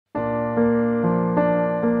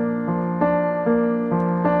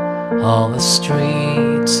All the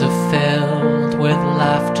streets are filled with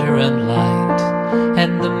laughter and light,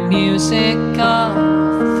 and the music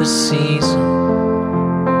of the season,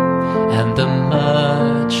 and the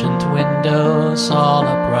merchant windows all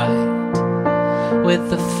are bright with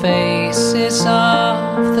the faces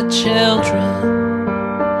of the children,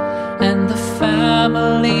 and the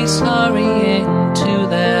families hurrying to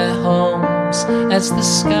their homes as the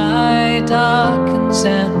sky darkens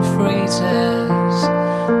and freezes.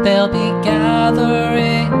 They'll be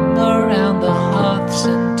gathering around the hearths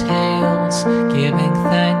and tales, giving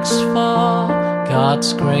thanks for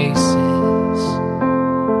God's graces.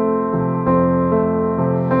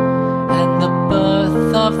 And the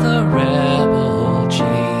birth of the rebel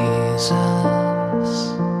Jesus,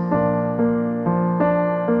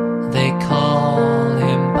 they call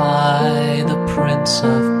him by the Prince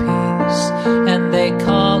of Peace, and they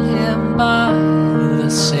call him by the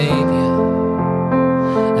Savior,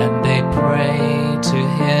 and they pray to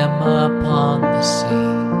him upon the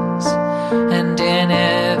seas, and in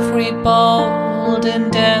every bold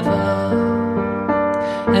endeavor,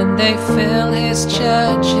 and they fill his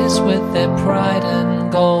churches with their pride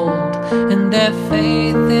and gold, and their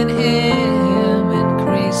faith in him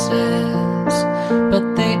increases.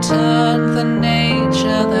 But they turn the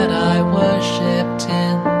nature that I worshipped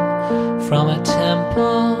in from a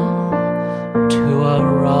temple to a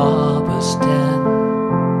robber's den.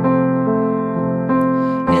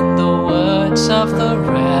 In the words of the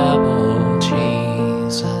rebel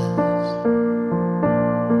Jesus,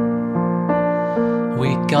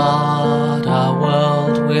 we guard our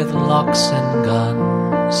world with locks and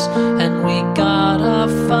guns, and we guard our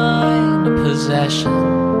fine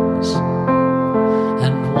possessions.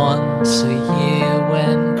 And once a year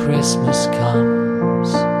when Christmas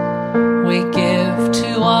comes, we give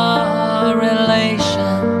to our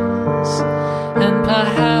relations, and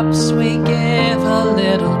perhaps we give a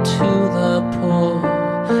little to the poor,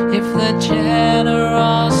 if the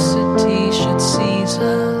generosity should seize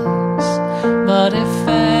us. But if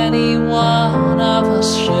any one of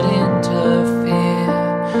us should interfere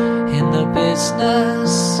in the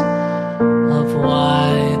business of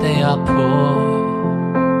why they are poor,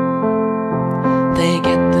 they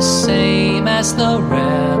get the same as the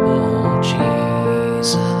rebel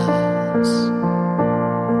Jesus.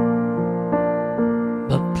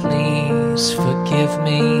 But please forgive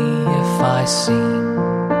me if I seem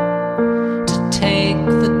to take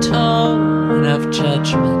the tone of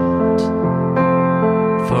judgment,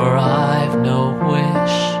 for I've no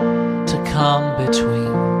wish to come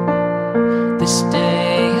between this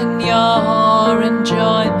day and your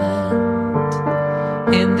enjoyment.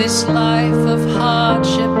 In this life of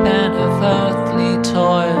hardship and of earthly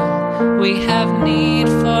toil, we have need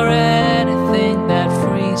for anything that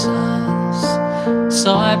frees us. So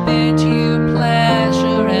I bid you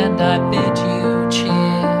pleasure and I bid you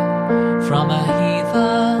cheer, from a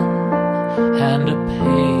heathen and a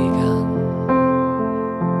pagan.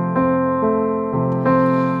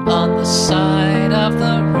 On the side of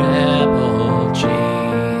the rebel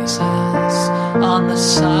Jesus, on the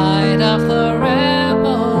side